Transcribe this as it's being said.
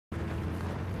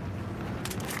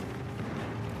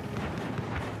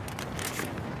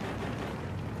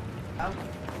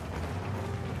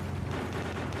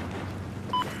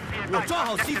我抓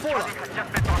好 C4 了。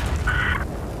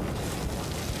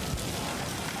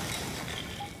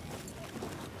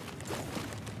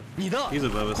你的， He's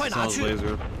above us. 快 It's 拿 all his 去！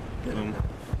 laser. Boom.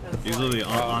 He's literally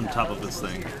on top of this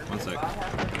thing. 1 sec.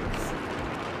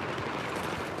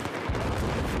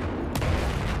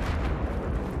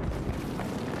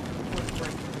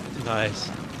 Nice.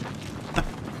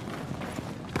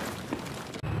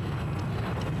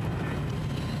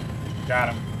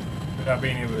 Got him. Without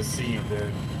being able to see him,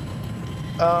 dude.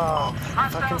 Oh,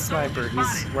 fucking sniper.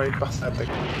 He's right behind the...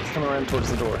 He's coming around towards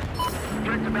the door.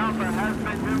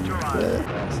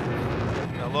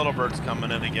 The little bird's coming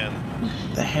in again.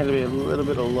 That had to be a little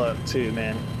bit of luck, too,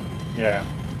 man. Yeah.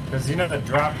 Because you know the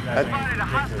drop...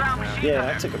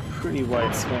 Yeah, I took a pretty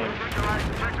wide swing.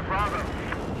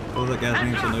 What was that guy's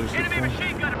name? So notice it before?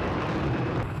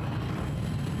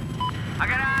 I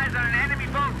got eyes on an enemy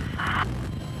boat.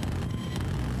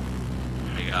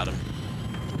 We got him.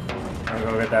 I'll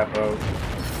go get that boat.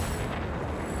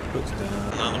 Puts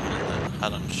down. Another one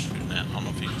that I'm shooting at. I don't know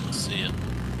if you can see it.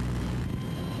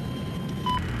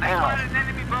 I spotted an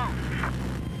enemy boat.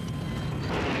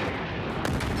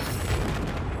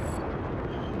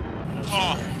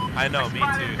 Oh, I know, me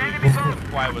too, dude.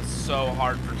 That's why it was so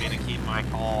hard for me to keep my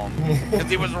calm. Because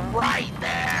he was right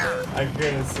there! I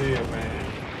couldn't see it, man.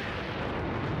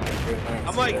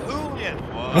 I'm like, who in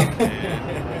what,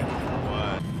 man?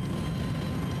 What?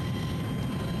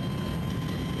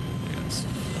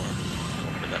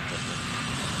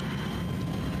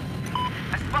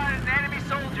 I spotted an enemy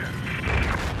soldier.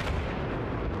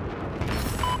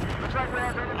 Looks like we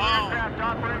have enemy aircraft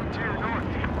operating to your north.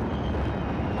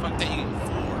 Fuck that, you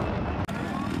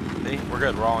 4. See, we're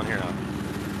good. We're all in here now.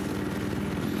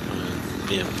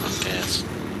 Damn punk ass.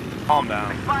 Calm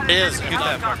down. Shoot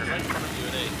that fucker right in front of you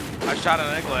at 8. I shot an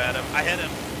angle at him. I hit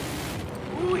him.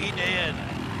 Ooh, he did.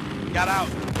 Got out.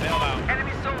 Bailed out.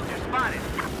 Enemy soldier spotted.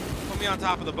 Put me on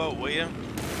top of the boat, will you?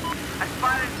 I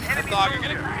spotted an enemy Dog, soldier.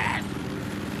 you're gonna crash.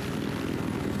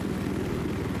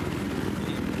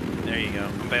 There you go.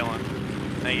 I'm bailing.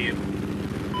 Thank you.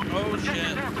 Oh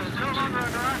shit.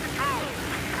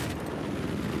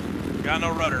 Got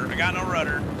no rudder. I got no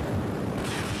rudder.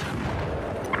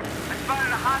 I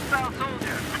spotted a hostile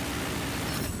soldier.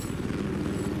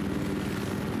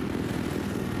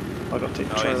 I'll go take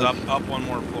No, charge. he's up one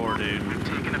more floor, dude.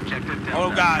 Taking objective down.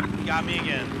 Oh god, he got me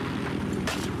again.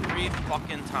 3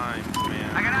 fucking times, man.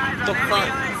 I got eyes on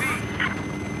enemy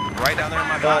UAV. Right down there in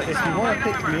my body. If you want to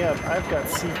pick me up, I've got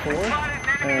C4,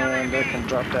 and I can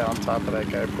drop down on top of that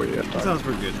guy for you. That sounds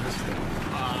pretty good.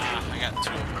 I got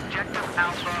 2 of them. Objective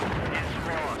Alpha is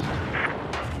lost.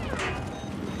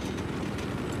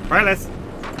 Alright, let's.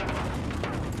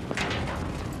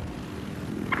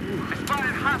 I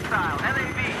spotted hostile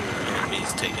LAV.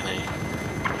 He's taking 8.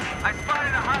 I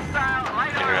spotted a hostile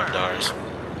light Grab armor. Dars.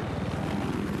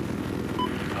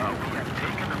 We have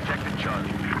taken objective charge.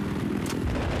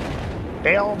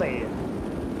 They all dead.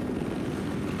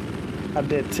 I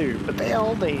did too, but they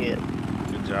all dead.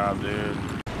 Good job, dude.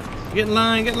 Get in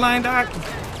line, Doc.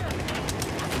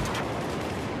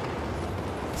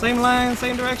 Same line,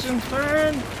 same direction,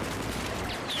 turn.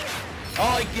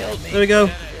 Oh, he killed me. There we go.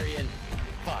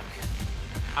 Fuck.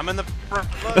 I'm in the front.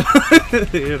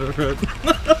 Yeah, the road.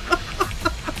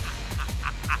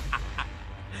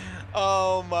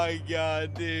 Oh my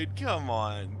god, dude. Come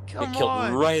on. Come on.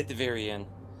 Killed right at the very end.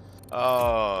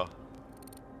 Oh.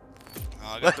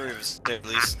 I got 3 of us at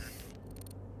least.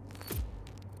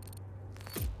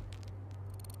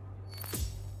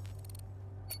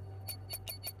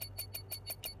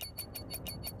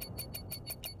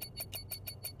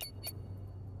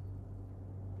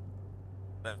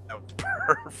 That was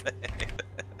perfect.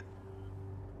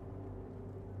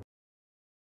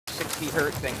 60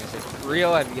 hertz thing, is it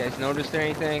real? Have you guys noticed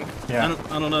anything? Yeah.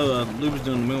 I don't know. Lube's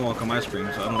doing the moonwalk on my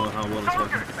screen, so I don't know how well it's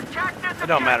working. It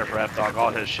don't matter for F-Dog,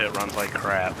 all his shit runs like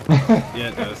crap. Yeah,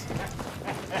 it does.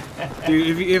 Dude,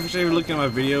 if you ever look at my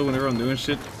video whenever I'm doing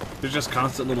shit, there's just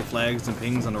constant little flags and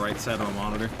pings on the right side of my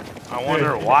monitor. I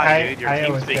wonder Dude, why, dude. Your I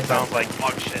always TeamSpeak get sounds that. like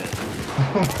fuck shit.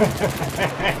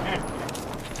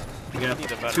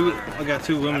 I got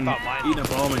two women eating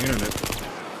up all my internet.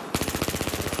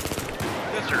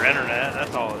 It's your internet,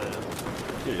 that's all it is.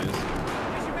 It is.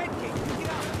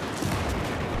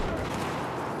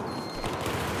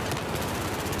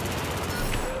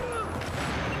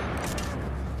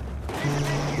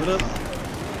 What up?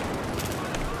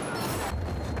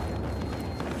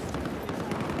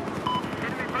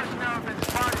 Enemy personnel have been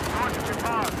spotted north of your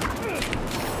pod.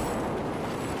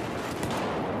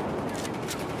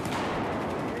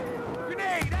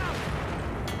 Grenade out!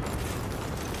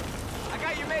 I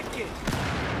got your medkit.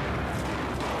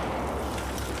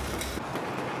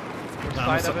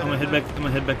 side of it. I'm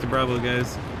gonna head back to Bravo,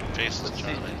 guys. Jason's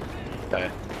Johnny. Okay.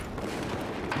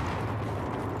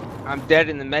 I'm dead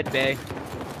in the med bay.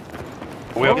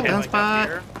 We okay down like spot. up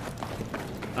here?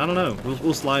 I don't know.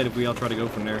 We'll slide if we all try to go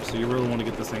from there. So you really want to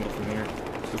get this angle from here.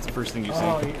 That's the first thing you see.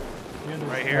 Oh, you're the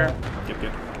Right here? Yep.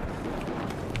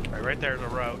 Right there's a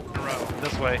row.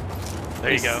 This way.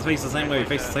 There you go. Face the same way.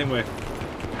 Face the same way.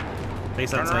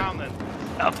 Face Turn outside. around then.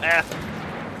 Up past.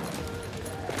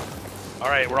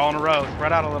 Alright, we're all in a row.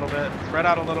 Spread out a little bit. Spread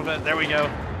out a little bit. There we go.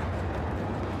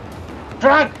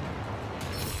 Front!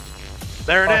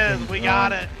 There it Fucking is. We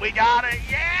got it. We got it.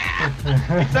 Yeah!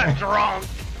 He's that drunk.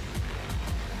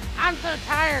 I'm so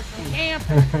tired from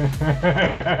camping.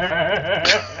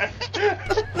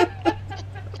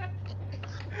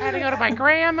 I had to go to my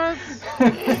grandma's.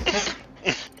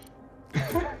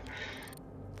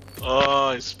 Oh,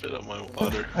 I spit out my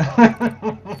water.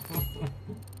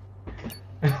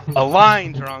 A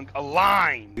line, drunk. A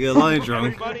line. Yeah, line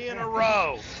drunk. Everybody in a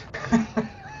row.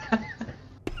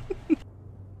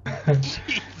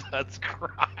 Jesus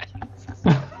Christ.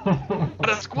 What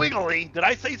a squiggly. Did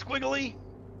I say squiggly?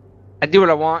 I do what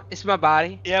I want. It's my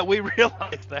body. Yeah, we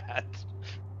realize that.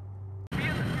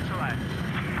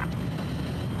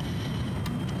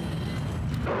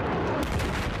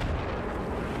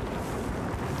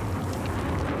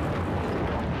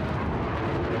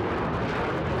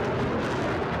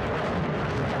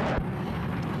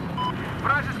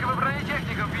 Вражеского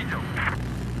бронетехника видел.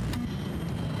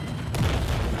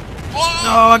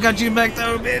 Oh, I got you back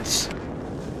though, bitch.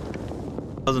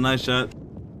 That was a nice shot.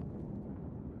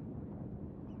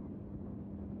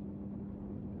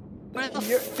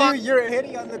 You're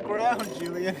hitting on the ground,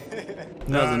 Julian.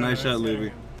 That was a nice shot,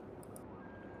 Louie.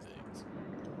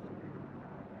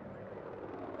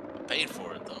 Paid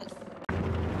for it though.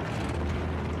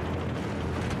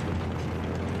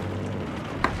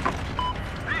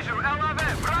 Вижу ЛАВ,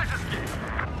 вражеский.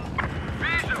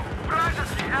 Вижу,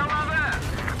 вражеский ЛАВ.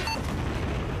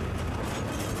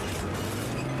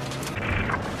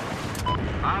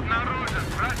 Обнаружен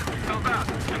вражеский солдат.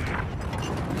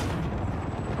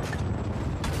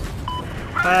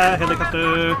 Ah,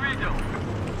 helicopter. Увидел.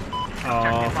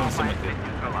 Oh, from somebody.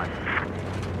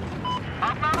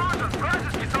 Обнаружен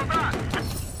вражеский солдат.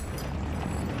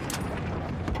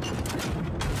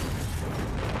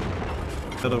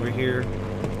 Head over here.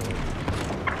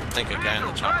 I think a guy in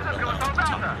the chopper went out the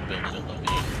top of the building above me.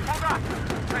 Солдат.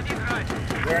 Один грань.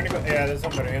 Yeah, there's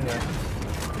somebody in there.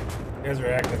 You guys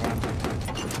are active, huh?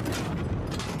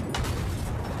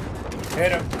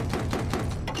 Hit him.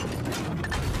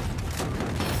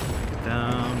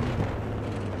 Down.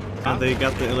 Oh, they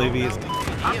got the LAVs.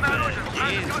 Обнаружен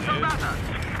вражеского солдата.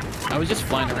 I was just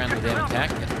flying around the damn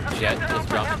attack jet, just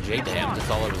dropping J-dams. That's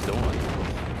all I was doing.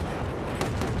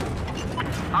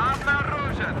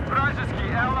 Обнаружен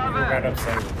вражеский ЛАВ. Right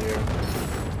upside with you.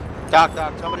 Doc,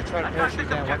 somebody try to parachute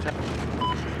down. Watch out.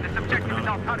 This objective is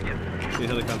on target. See a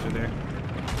helicopter there.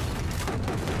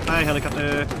 Hi,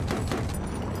 helicopter.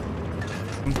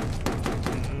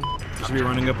 They should be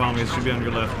running up on me. It should be on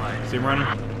your left. See him running?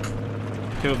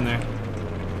 Two of them there.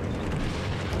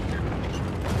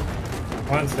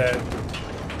 One's dead.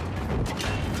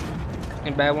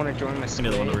 Anybody want to join my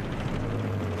Another one over.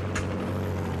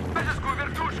 Вражескую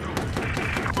вертушку.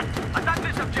 Attack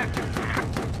this objective.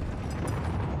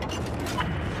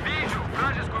 Вижу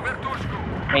вражескую вертушку.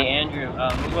 Hey Andrew,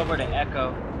 move over to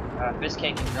Echo.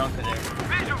 Biscake and Drunk are there.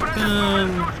 Вижу вражескую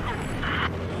вертушку.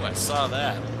 Ooh, I saw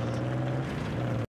that.